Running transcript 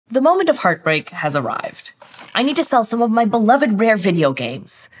The moment of heartbreak has arrived. I need to sell some of my beloved rare video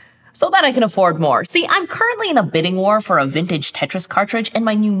games so that I can afford more. See, I'm currently in a bidding war for a vintage Tetris cartridge, and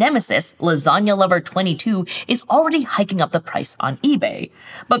my new nemesis, Lasagna Lover 22, is already hiking up the price on eBay.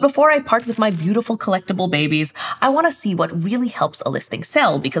 But before I part with my beautiful collectible babies, I want to see what really helps a listing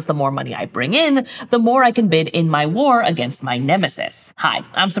sell, because the more money I bring in, the more I can bid in my war against my nemesis. Hi,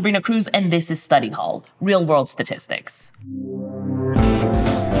 I'm Sabrina Cruz, and this is Study Hall, real-world statistics.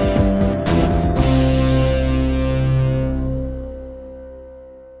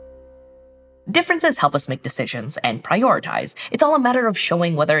 Differences help us make decisions and prioritize. It's all a matter of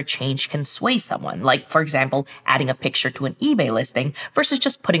showing whether a change can sway someone, like, for example, adding a picture to an eBay listing versus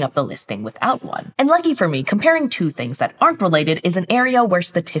just putting up the listing without one. And lucky for me, comparing two things that aren't related is an area where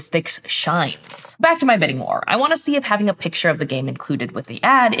statistics shines. Back to my bidding war. I want to see if having a picture of the game included with the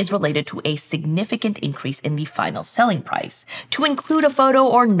ad is related to a significant increase in the final selling price. To include a photo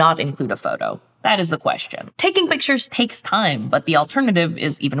or not include a photo? That is the question. Taking pictures takes time, but the alternative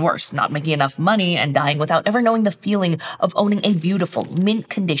is even worse, not making enough money and dying without ever knowing the feeling of owning a beautiful, mint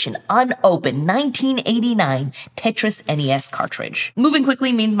condition, unopened 1989 Tetris NES cartridge. Moving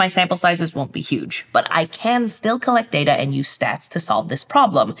quickly means my sample sizes won't be huge, but I can still collect data and use stats to solve this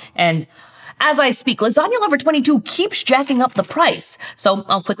problem, and as I speak, Lasagna Lover 22 keeps jacking up the price, so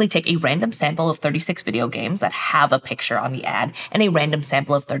I'll quickly take a random sample of 36 video games that have a picture on the ad, and a random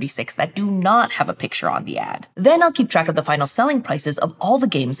sample of 36 that do not have a picture on the ad. Then I'll keep track of the final selling prices of all the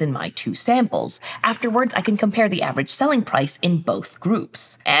games in my two samples. Afterwards, I can compare the average selling price in both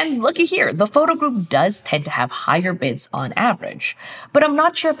groups. And looky here, the photo group does tend to have higher bids on average. But I'm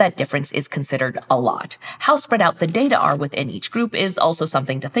not sure if that difference is considered a lot. How spread out the data are within each group is also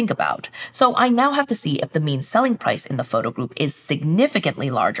something to think about. So I now have to see if the mean selling price in the photo group is significantly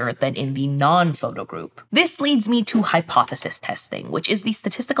larger than in the non-photo group. This leads me to hypothesis testing, which is the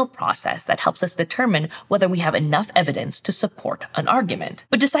statistical process that helps us determine whether we have enough evidence to support an argument.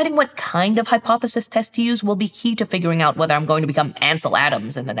 But deciding what kind of hypothesis test to use will be key to figuring out whether I'm going to become Ansel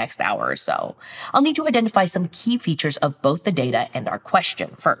Adams in the next hour or so. I'll need to identify some key features of both the data and our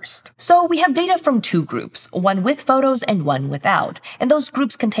question first. So we have data from two groups, one with photos and one without, and those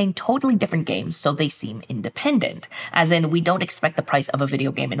groups contain totally different games, so they seem independent, as in we don't expect the price of a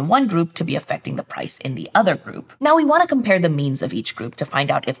video game in one group to be affecting the price in the other group. Now we want to compare the means of each group to find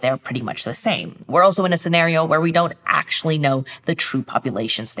out if they're pretty much the same. We're also in a scenario where we don't actually know the true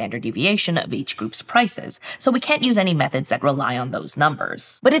population standard deviation of each group's prices, so we can't use any methods that rely on those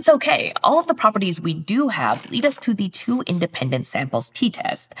numbers. But it's okay, all of the properties we do have lead us to the two independent samples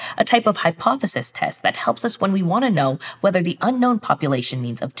t-test, a type of hypothesis test that helps us when we want to know whether the unknown population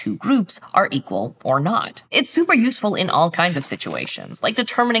means of two groups are equal or not. It's super useful in all kinds of situations, like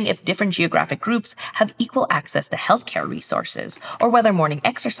determining if different geographic groups have equal access to healthcare resources, or whether morning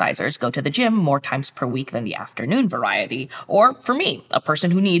exercisers go to the gym more times per week than the afternoon variety, or, for me, a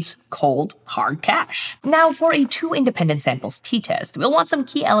person who needs cold, hard cash. Now, for a two independent samples t-test, we'll want some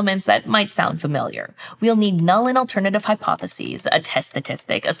key elements that might sound familiar. We'll need null and alternative hypotheses, a test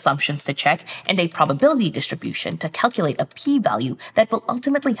statistic, assumptions to check, and a probability distribution to calculate a p-value that will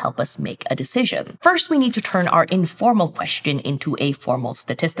ultimately help us make a decision. First, we need to turn our informal question into a formal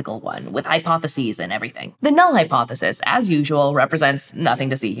statistical one, with hypotheses and everything. The null hypothesis, as usual, represents nothing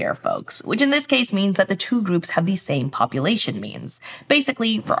to see here, folks, which in this case means that the two groups have the same population means.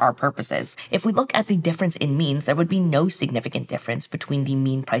 Basically, for our purposes, if we look at the difference in means, there would be no significant difference between the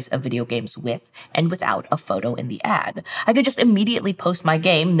mean price of video games with and without a photo in the ad. I could just immediately post my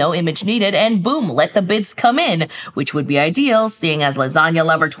game, no image needed, and boom, let the bids come in, which would be ideal, seeing as Lasagna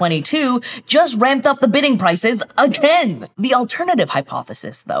Lover 22 just ramped up the bidding prices again. The alternative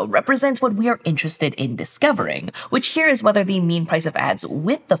hypothesis, though, represents what we are interested in discovering, which here is whether the mean price of ads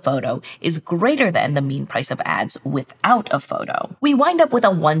with the photo is greater than the mean price of ads without a photo. We wind up with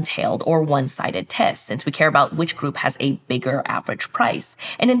a one-tailed or one-sided test, since we care about which group has a bigger average price,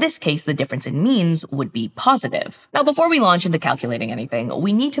 and in this case, the difference in means would be positive. Now, before we launch into calculating anything,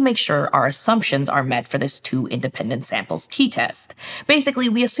 we need to make sure our assumptions are met for this two independent samples t-test. Basically,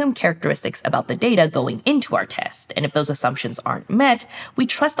 we assume characteristics about the data going into our test, and if those assumptions aren't met, we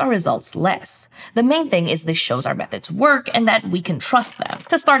trust our results less. The main thing is this shows our methods work and that we can trust them.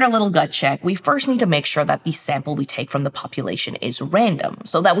 To start our little gut check, we first need to make sure that the sample we take from the population is random,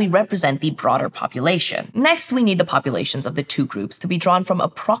 so that we represent the broader population. Next, we need the populations of the two groups to be drawn from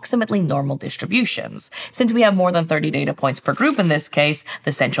approximately normal distributions. Since we have more than 30 data points per group in this case,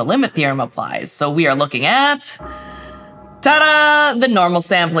 the central limit theorem applies, so we are looking at ta-da! The normal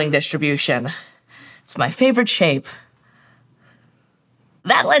sampling distribution. It's my favorite shape.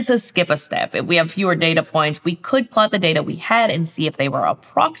 That lets us skip a step. If we have fewer data points, we could plot the data we had and see if they were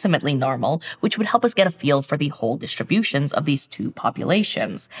approximately normal, which would help us get a feel for the whole distributions of these two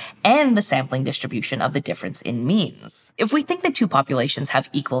populations, and the sampling distribution of the difference in means. If we think the two populations have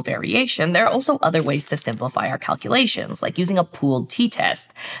equal variation, there are also other ways to simplify our calculations, like using a pooled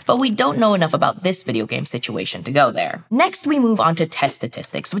t-test, but we don't know enough about this video game situation to go there. Next, we move on to test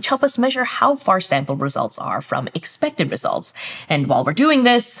statistics, which help us measure how far sample results are from expected results. And while we're doing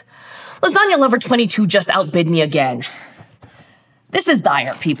this, Lasagna Lover 22 just outbid me again. This is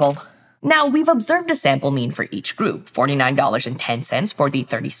dire, people. Now, we've observed a sample mean for each group, $49.10 for the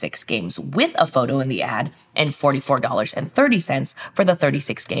 36 games with a photo in the ad, and $44.30 for the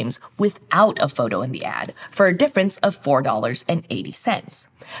 36 games without a photo in the ad, for a difference of $4.80.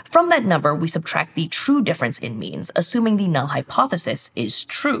 From that number, we subtract the true difference in means, assuming the null hypothesis is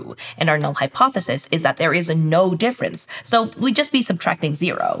true, and our null hypothesis is that there is no difference, so we'd just be subtracting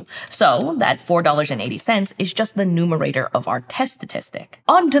 0. So that $4.80 is just the numerator of our test statistic.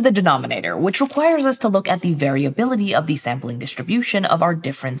 On to the denominator, which requires us to look at the variability of the sampling distribution of our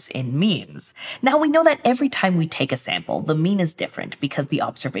difference in means. Now, we know that every time we take a sample, the mean is different because the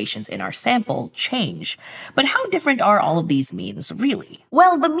observations in our sample change. But how different are all of these means really?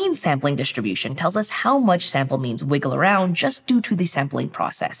 Well, the mean sampling distribution tells us how much sample means wiggle around just due to the sampling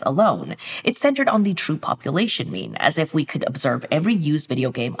process alone. It's centered on the true population mean, as if we could observe every used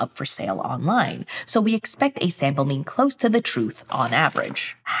video game up for sale online, so we expect a sample mean close to the truth on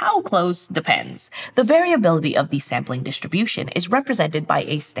average. How close depends. The variability of the sampling distribution is represented by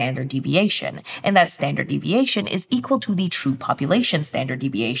a standard deviation, and that standard deviation is equal to the true population standard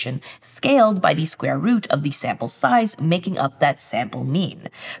deviation scaled by the square root of the sample size making up that sample mean.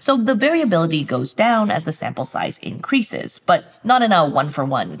 So the variability goes down as the sample size increases, but not in a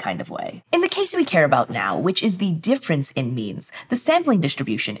one-for-one kind of way. In the case we care about now, which is the difference in means, the sampling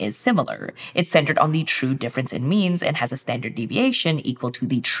distribution is similar. It's centered on the true difference in means and has a standard deviation equal to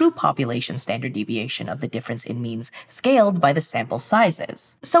the true population standard deviation of the difference in means scaled by the sample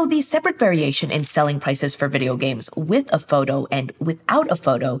sizes. So the separate variation in selling prices for video games with a photo and without a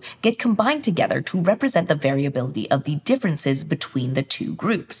photo get combined together to represent the variability of the differences between the two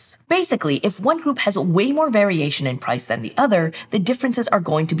groups. Basically, if one group has way more variation in price than the other, the differences are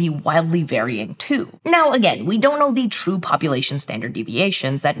going to be wildly varying too. Now again, we don't know the true population standard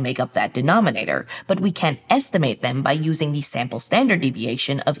deviations that make up that denominator, but we can estimate them by using the sample standard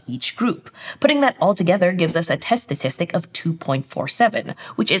deviation of each group. Putting that all together gives us a test statistic of 2.47,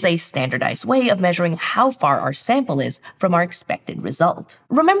 which is a standardized way of measuring how far our sample is from our expected result.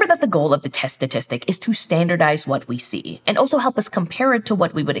 Remember that the goal of the test statistic is to standardize what we see, and also help us compare it to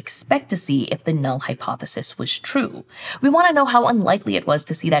what we would expect to see if the null hypothesis was true. We want to know how unlikely it was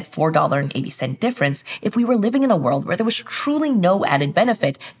to see that $4.80 difference if we were living in a world where there was truly no added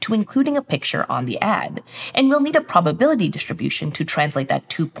benefit to including a picture on the ad. And we'll need a probability distribution to translate that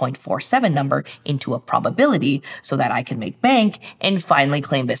 2.47 number into a probability so that I can make bank and finally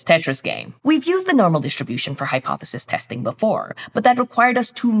claim this Tetris game. We've used the normal distribution for hypothesis testing before, but that required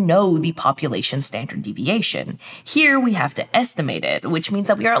us to know the population standard deviation. Here we have to estimate it, which means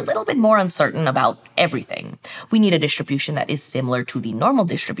that we are a little bit more uncertain about everything. We need a distribution that is similar to the normal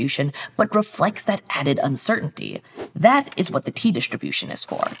distribution, but reflects that added uncertainty. That is what the t-distribution is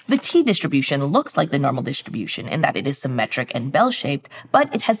for. The t-distribution looks like the normal distribution in that it is symmetric and bell-shaped,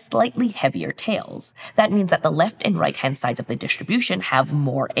 but it has slightly heavier tails. That means that the left and right-hand sides of the distribution have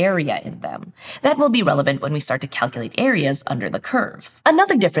more area in them. That will be relevant when we start to calculate areas under the curve.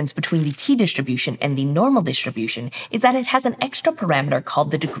 Another difference between the t-distribution and the normal distribution is that it has an extra parameter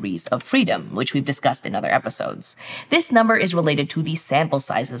called the degrees of freedom, which we've discussed in other episodes. This number is related to the sample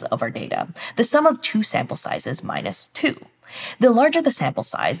sizes of our data, the sum of two sample sizes minus 2. The larger the sample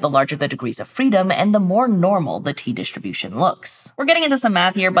size, the larger the degrees of freedom, and the more normal the t-distribution looks. We're getting into some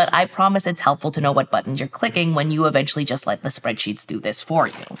math here, but I promise it's helpful to know what buttons you're clicking when you eventually just let the spreadsheets do this for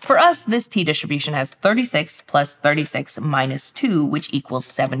you. For us, this t-distribution has 36 plus 36 minus 2, which equals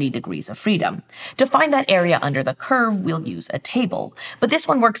 70 degrees of freedom. To find that area under the curve, we'll use a table, but this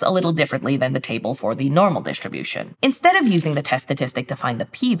one works a little differently than the table for the normal distribution. Instead of using the test statistic to find the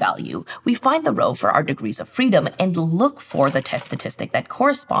p-value, we find the row for our degrees of freedom and look for the test statistic that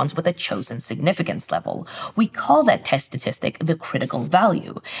corresponds with a chosen significance level. We call that test statistic the critical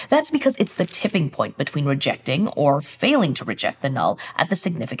value. That's because it's the tipping point between rejecting or failing to reject the null at the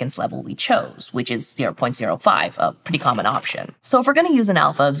significance level we chose, which is 0.05, a pretty common option. So if we're going to use an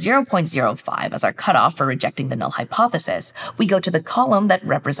alpha of 0.05 as our cutoff for rejecting the null hypothesis, we go to the column that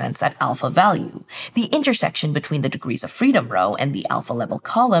represents that alpha value. The intersection between the degrees of freedom row and the alpha level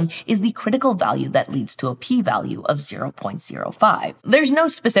column is the critical value that leads to a p-value of 0.05. 0.05. There's no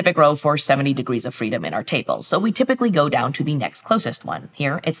specific row for 70 degrees of freedom in our table, so we typically go down to the next closest one.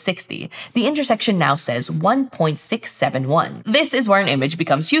 Here, it's 60. The intersection now says 1.671. This is where an image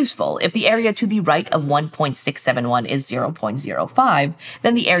becomes useful. If the area to the right of 1.671 is 0.05,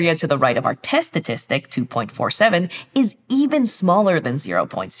 then the area to the right of our test statistic, 2.47, is even smaller than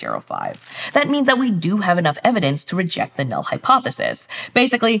 0.05. That means that we do have enough evidence to reject the null hypothesis.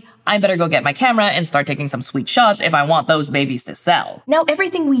 Basically, I better go get my camera and start taking some sweet shots if I want those babies to sell. Now,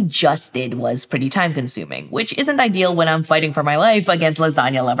 everything we just did was pretty time-consuming, which isn't ideal when I'm fighting for my life against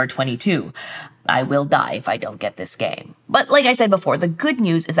Lasagna Lover 22. I will die if I don't get this game. But like I said before, the good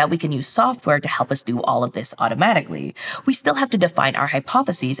news is that we can use software to help us do all of this automatically. We still have to define our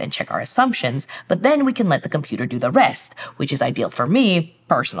hypotheses and check our assumptions, but then we can let the computer do the rest, which is ideal for me,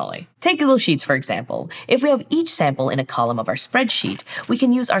 personally. Take Google Sheets, for example. If we have each sample in a column of our spreadsheet, we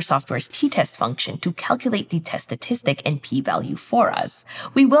can use our software's t-test function to calculate the test statistic and p-value for us.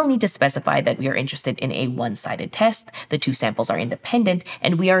 We will need to specify that we are interested in a one-sided test, the two samples are independent,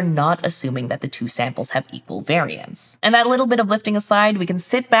 and we are not assuming that the two samples have equal variance. And that little bit of lifting aside, we can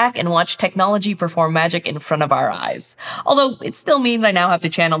sit back and watch technology perform magic in front of our eyes. Although it still means I now have to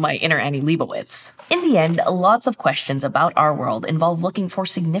channel my inner Annie Leibovitz. In the end, lots of questions about our world involve looking for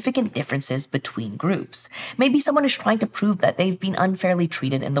significant differences between groups. Maybe someone is trying to prove that they've been unfairly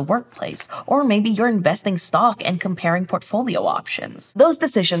treated in the workplace, or maybe you're investing stock and comparing portfolio options. Those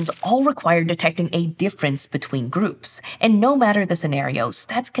decisions all require detecting a difference between groups, and no matter the scenario,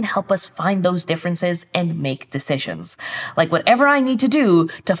 stats can help us find those differences and make decisions. Like whatever I need to do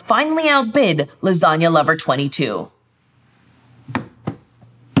to finally outbid Lasagna Lover 22.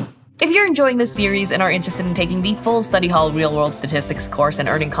 If you're enjoying this series and are interested in taking the full Study Hall Real-World Statistics course and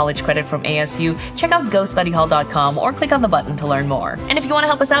earning college credit from ASU, check out GoStudyHall.com or click on the button to learn more. And if you want to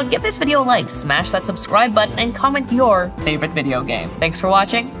help us out, give this video a like, smash that subscribe button, and comment your favorite video game. Thanks for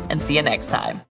watching, and see you next time.